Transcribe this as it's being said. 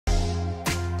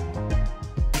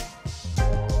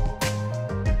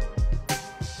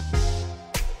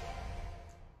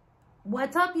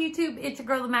What's up, YouTube? It's your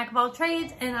girl, the Mac of all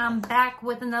trades, and I'm back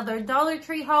with another Dollar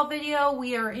Tree haul video.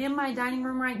 We are in my dining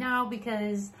room right now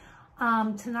because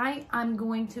tonight I'm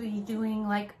going to be doing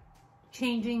like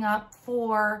changing up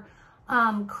for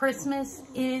Christmas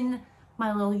in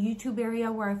my little YouTube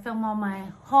area where I film all my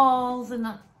hauls and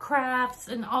the crafts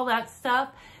and all that stuff.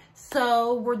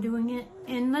 So we're doing it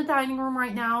in the dining room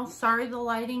right now. Sorry, the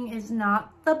lighting is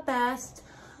not the best,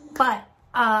 but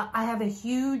I have a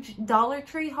huge Dollar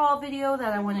Tree haul video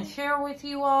that I want to share with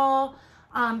you all.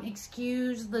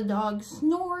 Excuse the dog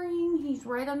snoring. He's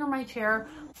right under my chair.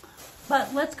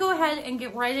 But let's go ahead and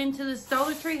get right into this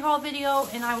Dollar Tree haul video,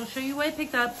 and I will show you what I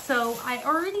picked up. So I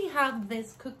already have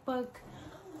this cookbook,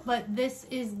 but this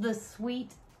is the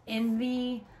Sweet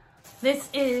Envy. This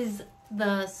is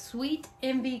the Sweet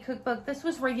Envy cookbook. This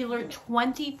was regular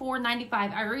 $24.95.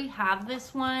 I already have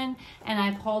this one and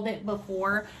I've hauled it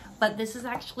before, but this is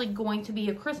actually going to be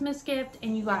a Christmas gift.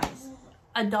 And you guys,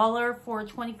 $1 for a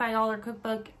 $25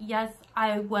 cookbook, yes,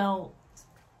 I will.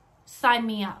 Sign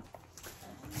me up.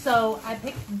 So I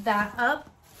picked that up.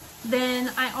 Then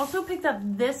I also picked up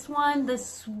this one, the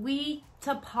Sweet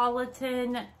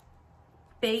Napolitan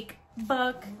Bake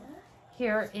Book.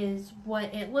 Here is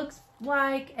what it looks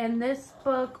like, and this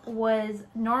book was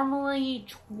normally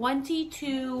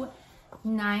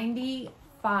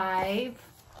 $22.95.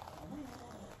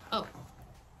 Oh,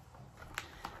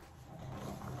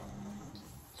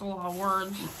 it's a lot of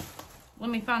words. Let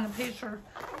me find a picture.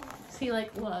 See,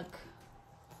 like, look.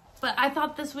 But I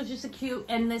thought this was just a cute,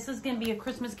 and this is going to be a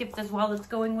Christmas gift as well. It's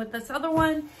going with this other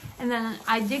one. And then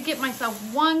I did get myself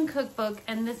one cookbook,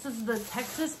 and this is the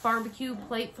Texas Barbecue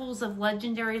Platefuls of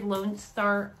Legendary Lone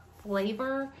Star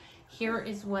Flavor. Here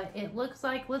is what it looks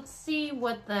like. Let's see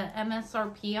what the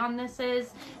MSRP on this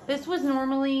is. This was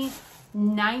normally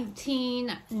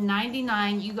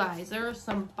 $19.99. You guys, there are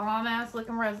some bomb-ass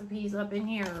looking recipes up in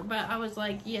here. But I was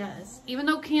like, yes. Even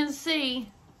though Kansas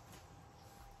City,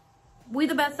 we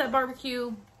the best at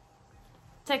barbecue,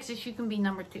 Texas, you can be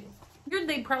number 2. Here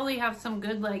they probably have some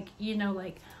good, like, you know,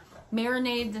 like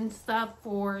marinades and stuff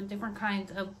for different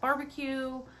kinds of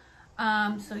barbecue.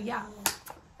 So yeah,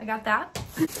 I got that.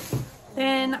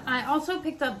 Then I also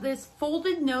picked up this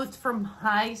Folded Notes from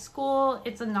High School.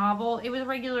 It's a novel. It was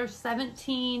regular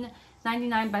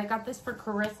 $17.99, but I got this for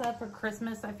Carissa for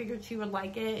Christmas. I figured she would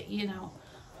like it, you know.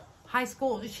 High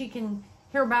school, she can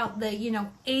hear about the, you know,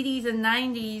 80s and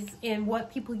 90s and what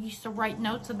people used to write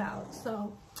notes about.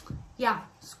 So yeah,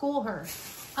 school her.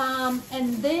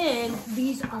 And then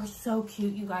these are so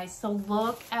cute, you guys. So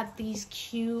look at these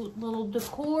cute little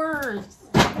decors.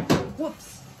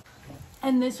 Whoops.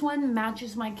 And this one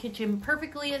matches my kitchen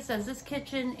perfectly. It says this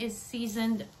kitchen is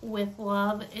seasoned with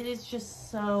love. It is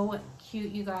just so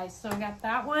cute, you guys. So I got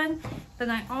that one. Then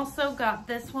I also got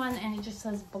this one, and it just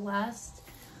says blessed.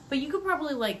 But you could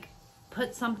probably like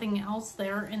put something else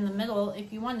there in the middle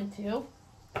if you wanted to.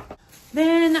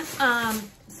 Then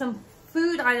some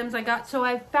food items I got. So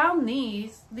I found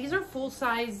these. These are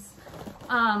full-size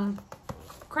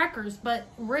crackers, but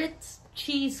Ritz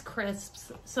cheese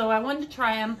crisps. So I wanted to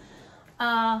try them.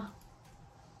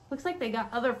 Looks like they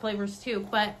got other flavors too,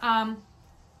 but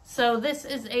so this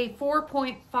is a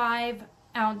 4.5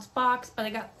 ounce box, but I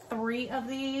got 3 of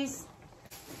these.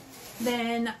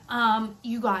 Then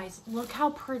you guys, look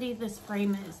how pretty this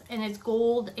frame is, and it's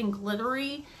gold and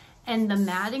glittery, and the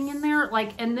matting in there,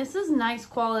 like, and this is nice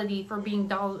quality for being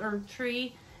Dollar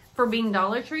Tree,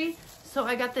 So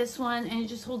I got this one, and it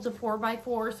just holds a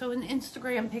 4x4, so an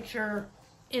Instagram picture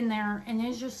in there, and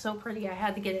it's just so pretty. I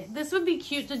had to get it. This would be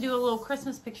cute to do a little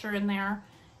Christmas picture in there,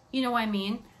 you know what I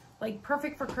mean, like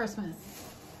perfect for Christmas.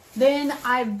 Then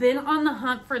I've been on the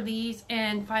hunt for these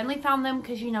and finally found them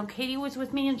because, you know, Katie was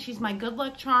with me and she's my good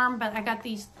luck charm. But I got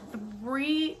these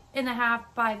 3.5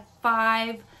 by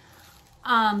 5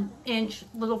 inch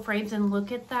little frames, and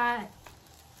look at that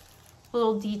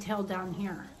little detail down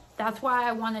here. That's why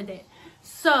I wanted it.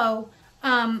 So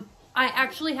I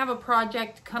actually have a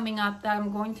project coming up that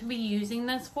I'm going to be using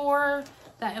this for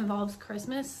that involves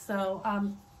Christmas. So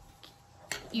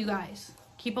you guys,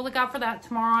 keep a lookout for that.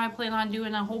 Tomorrow I plan on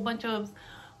doing a whole bunch of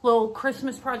little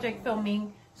Christmas project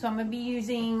filming. So I'm going to be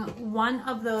using one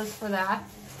of those for that.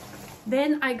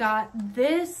 Then I got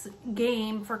this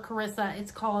game for Carissa.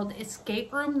 It's called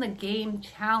Escape Room the Game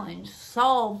Challenge.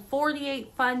 Solve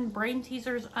 48 fun brain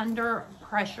teasers under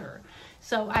pressure.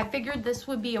 So I figured this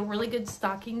would be a really good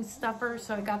stocking stuffer.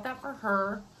 So I got that for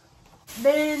her.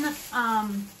 Then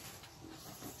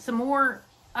some more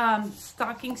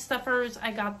stocking stuffers.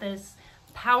 I got this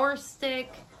Power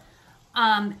Stick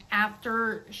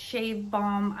after shave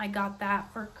balm. I got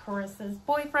that for Carissa's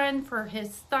boyfriend for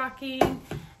his stocking.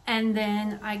 And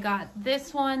then I got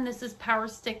this one. This is Power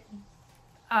Stick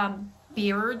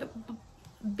beard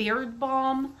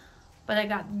balm. But I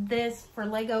got this for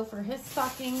Lego for his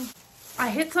stocking. I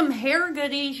hit some hair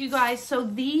goodies, you guys. So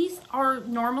these are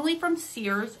normally from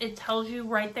Sears. It tells you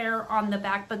right there on the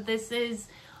back. But this is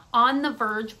on the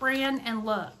Verge brand. And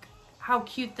look how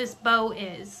cute this bow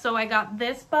is. So I got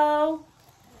this bow.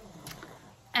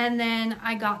 And then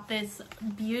I got this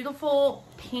beautiful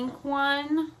pink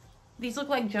one. These look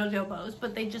like JoJo bows,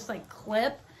 but they just like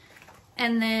clip.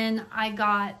 And then I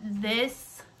got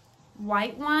this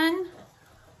white one.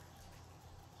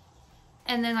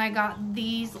 And then I got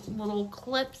these little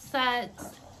clip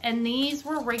sets. And these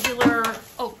were regular,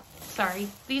 oh, sorry.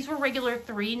 These were regular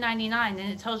 $3.99, and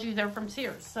it tells you they're from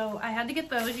Sears. So I had to get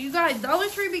those. You guys, Dollar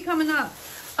Tree be coming up.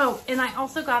 Oh, and I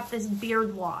also got this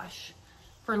beard wash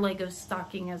for Lego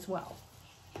stocking as well.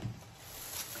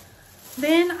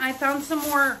 Then I found some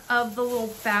more of the little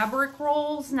fabric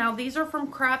rolls. Now these are from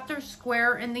Crafter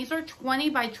Square, and these are 20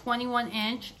 by 21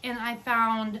 inch. And I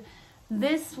found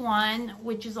this one,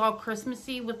 which is all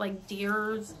Christmassy with like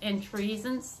deers and trees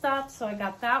and stuff. So I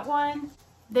got that one.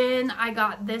 Then I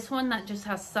got this one that just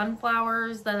has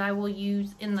sunflowers that I will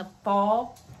use in the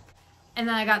fall. And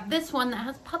then I got this one that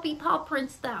has puppy paw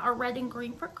prints that are red and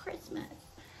green for Christmas.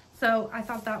 So I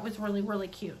thought that was really, really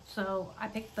cute. So I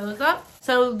picked those up.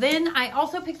 So then I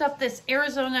also picked up this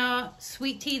Arizona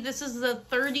sweet tea. This is the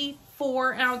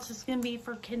 34 ounce. It's going to be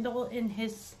for Kindle in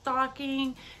his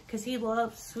stocking because he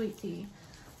loves sweet tea.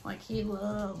 Like he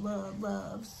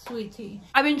loves sweet tea.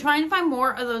 I've been trying to find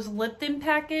more of those Lipton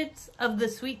packets of the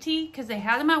sweet tea because they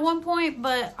had them at one point,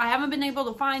 but I haven't been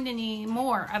able to find any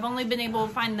more. I've only been able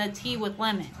to find the tea with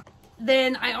lemon.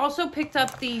 Then I also picked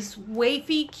up these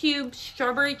Wafy Cube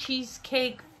strawberry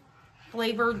cheesecake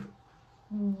flavored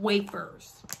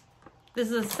wafers.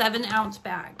 This is a 7 ounce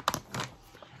bag.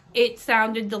 It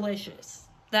sounded delicious.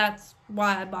 That's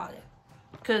why I bought it,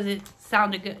 because it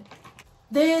sounded good.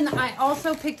 Then I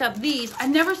also picked up these.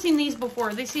 I've never seen these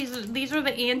before. These are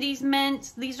the Andes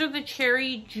Mints. These are the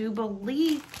Cherry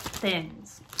Jubilee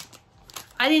Thins.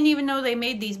 I didn't even know they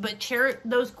made these, but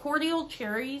those cordial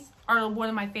cherries are one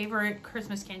of my favorite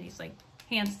Christmas candies, like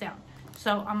hands down.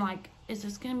 So I'm like, is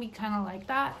this gonna be kind of like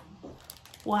that?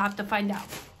 We'll have to find out.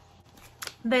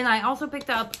 Then I also picked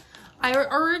up, I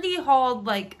already hauled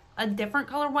like a different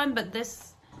color one, but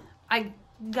this, I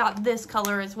got this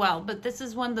color as well. But this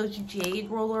is one of those jade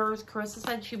rollers. Carissa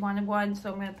said she wanted one,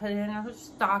 so I'm gonna put it in her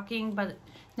stocking, but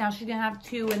now she's gonna have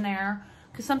 2 in there.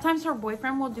 Because sometimes her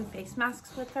boyfriend will do face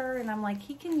masks with her. And I'm like,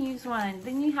 he can use one.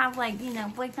 Then you have like, you know,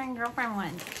 boyfriend, girlfriend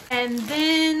one. And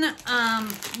then,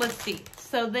 let's see.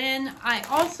 So then I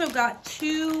also got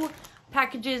 2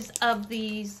 packages of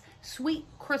these sweet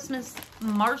Christmas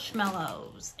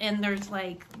marshmallows. And there's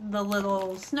like the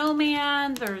little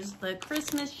snowman. There's the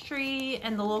Christmas tree.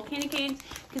 And the little candy canes.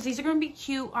 Because these are going to be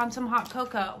cute on some hot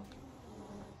cocoa.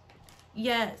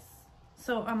 Yes.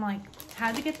 So I'm like,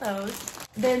 had to get those.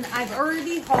 Then I've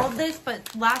already hauled this,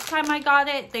 but last time I got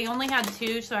it, they only had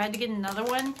 2, so I had to get another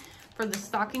one for the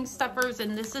stocking stuffers.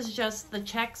 And this is just the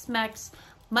Chex Mix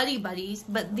Muddy Buddies,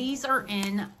 but these are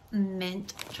in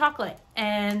mint chocolate.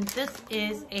 And this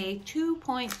is a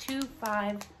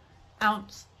 2.25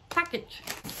 ounce package.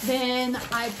 Then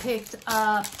I picked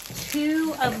up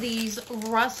 2 of these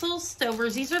Russell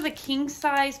Stovers. These are the king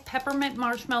size peppermint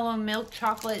marshmallow milk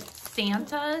chocolate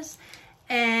Santas.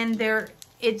 And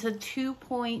it's a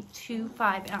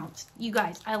 2.25 ounce. You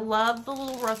guys, I love the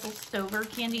little Russell Stover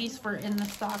candies for in the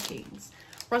stockings.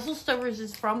 Russell Stover's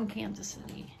is from Kansas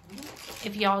City,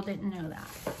 if y'all didn't know that.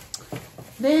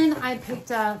 Then I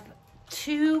picked up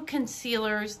 2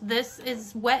 concealers. This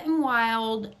is Wet n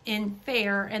Wild in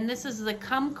Fair, and this is the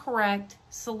Come Correct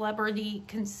Celebrity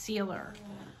Concealer.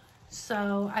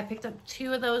 So I picked up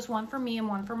 2 of those, one for me and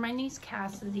one for my niece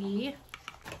Cassidy.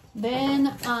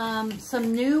 Then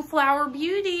some new Flower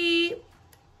Beauty,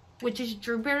 which is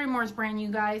Drew Barrymore's brand, you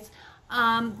guys.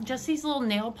 Just these little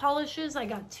nail polishes. I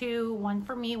got 2, one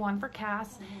for me, one for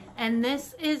Cass. And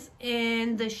this is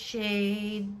in the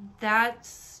shade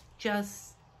That's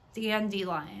Just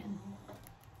Dandelion.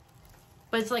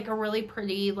 But it's like a really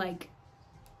pretty, like,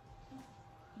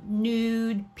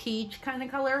 nude peach kind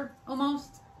of color,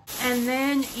 almost. And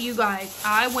then, you guys,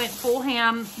 I went full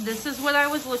ham. This is what I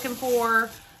was looking for.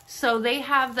 So they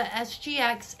have the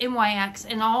SGX, NYX,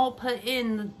 and I'll put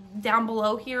in down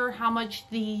below here how much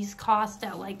these cost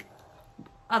at like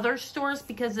other stores,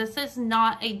 because this is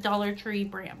not a Dollar Tree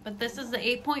brand, but this is the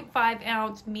 8.5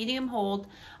 ounce medium hold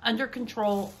under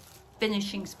control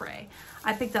finishing spray.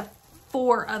 I picked up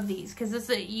 4 of these because this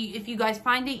is if you guys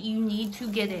find it, you need to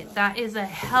get it. That is a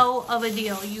hell of a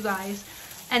deal, you guys.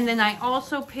 And then I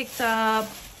also picked up,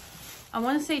 I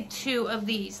want to say 2 of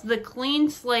these, the Clean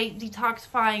Slate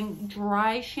Detoxifying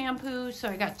Dry Shampoo. So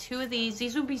I got 2 of these.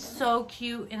 These would be so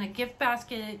cute in a gift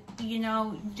basket, you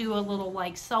know, do a little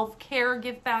like self-care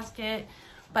gift basket.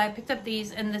 But I picked up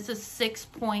these, and this is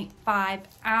 6.5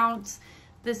 ounce.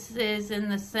 This is in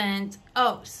the scent,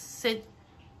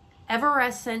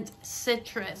 Everescent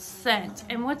Citrus scent.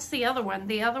 And what's the other one?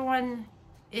 The other one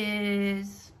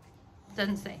is,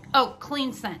 doesn't say. Oh,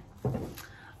 Clean Scent.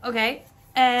 Okay.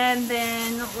 And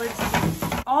then let's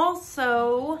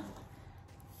also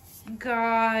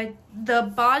got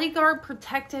the Bodyguard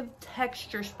Protective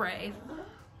Texture Spray.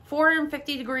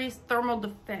 450 degrees thermal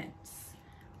defense.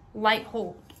 Light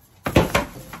hold.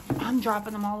 I'm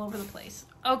dropping them all over the place.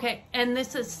 Okay. And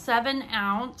this is 7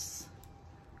 ounce.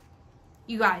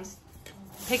 You guys,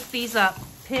 pick these up.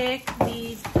 Pick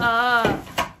these up.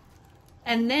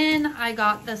 And then I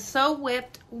got the So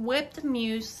Whipped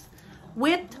Mousse.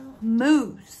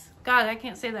 God, I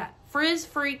can't say that.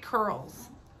 Frizz-free curls.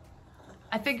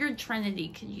 I figured Trinity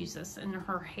could use this in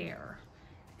her hair.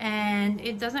 And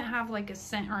it doesn't have like a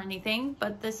scent or anything,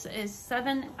 but this is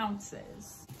 7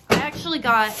 ounces. I actually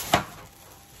got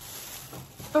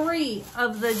 3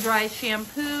 of the dry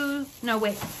shampoo. No,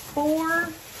 wait, 4.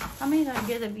 How many did I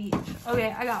get of each?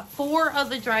 Okay, I got 4 of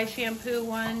the dry shampoo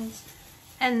ones.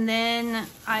 And then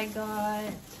I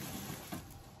got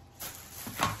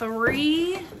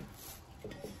 3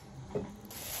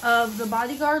 of the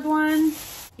Bodyguard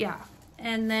ones. Yeah.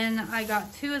 And then I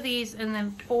got 2 of these, and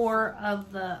then 4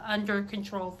 of the Under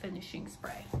Control Finishing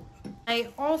Spray. I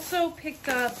also picked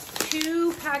up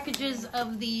 2 packages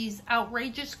of these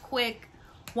Outrageous Quick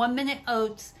 1-minute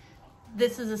oats.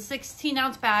 This is a 16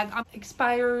 ounce bag.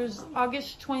 Expires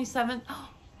August 27th. Oh,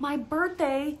 my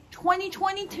birthday,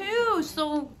 2022.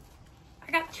 So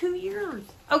I got 2 years.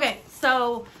 Okay,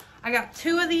 so I got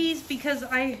 2 of these because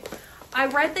I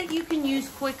read that you can use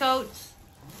quick oats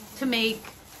to make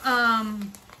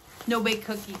no-bake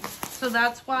cookies. So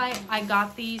that's why I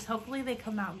got these. Hopefully they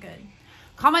come out good.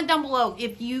 Comment down below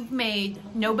if you've made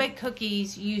no-bake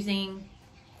cookies using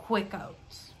quick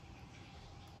oats.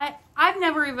 I've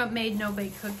never even made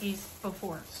no-bake cookies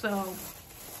before, so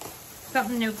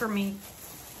something new for me.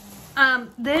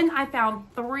 Then I found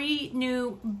 3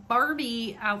 new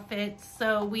Barbie outfits.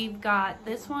 So we've got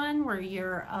this one where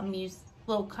you're a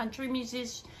little country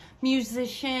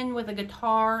musician with a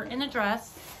guitar and a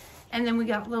dress. And then we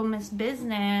got Little Miss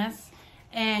Business,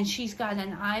 and she's got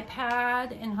an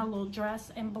iPad and her little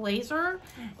dress and blazer.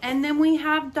 And then we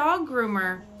have Dog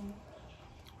Groomer,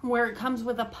 where it comes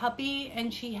with a puppy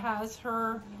and she has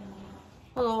her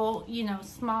little, you know,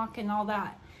 smock and all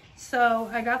that. So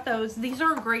I got those. These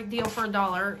are a great deal for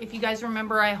 $1. If you guys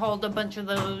remember, I hauled a bunch of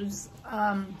those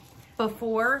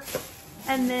before.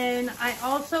 And then I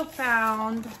also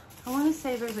found, I want to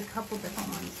say there's a couple different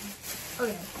ones.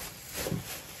 Okay.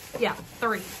 Yeah,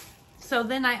 3. So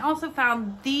then I also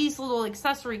found these little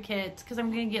accessory kits because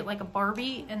I'm going to get like a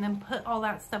Barbie and then put all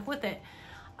that stuff with it.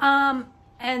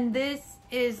 And this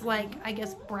is like, I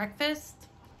guess, breakfast.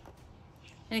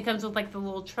 And it comes with like the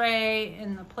little tray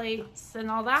and the plates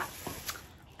and all that.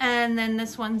 And then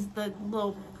this one's the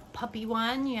little puppy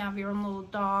one. You have your own little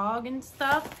dog and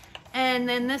stuff. And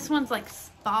then this one's like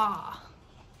spa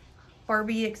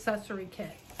Barbie accessory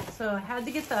kit. So I had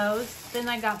to get those. Then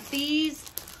I got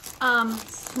these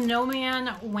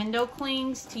snowman window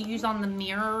clings to use on the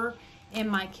mirror in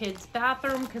my kid's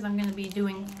bathroom because I'm going to be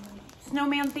doing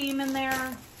snowman theme in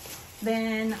there.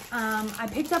 Then I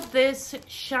picked up this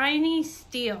shiny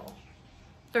steel.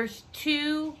 There's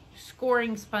 2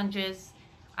 scoring sponges,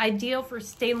 ideal for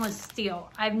stainless steel.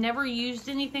 I've never used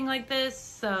anything like this,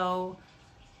 so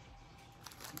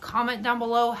comment down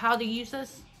below how to use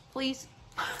this, please.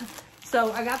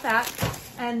 So I got that.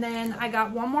 And then I got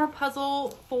one more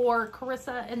puzzle for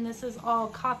Carissa, and this is all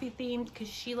coffee themed because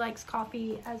she likes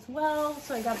coffee as well.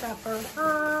 So I got that for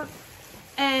her.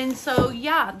 And so,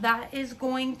 yeah, that is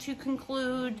going to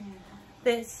conclude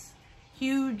this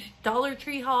huge Dollar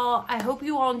Tree haul. I hope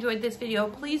you all enjoyed this video.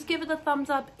 Please give it a thumbs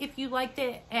up if you liked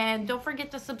it. And don't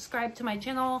forget to subscribe to my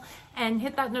channel and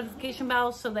hit that notification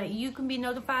bell so that you can be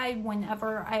notified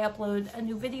whenever I upload a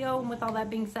new video. And with all that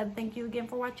being said, thank you again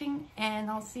for watching.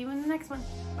 And I'll see you in the next one.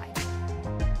 Bye.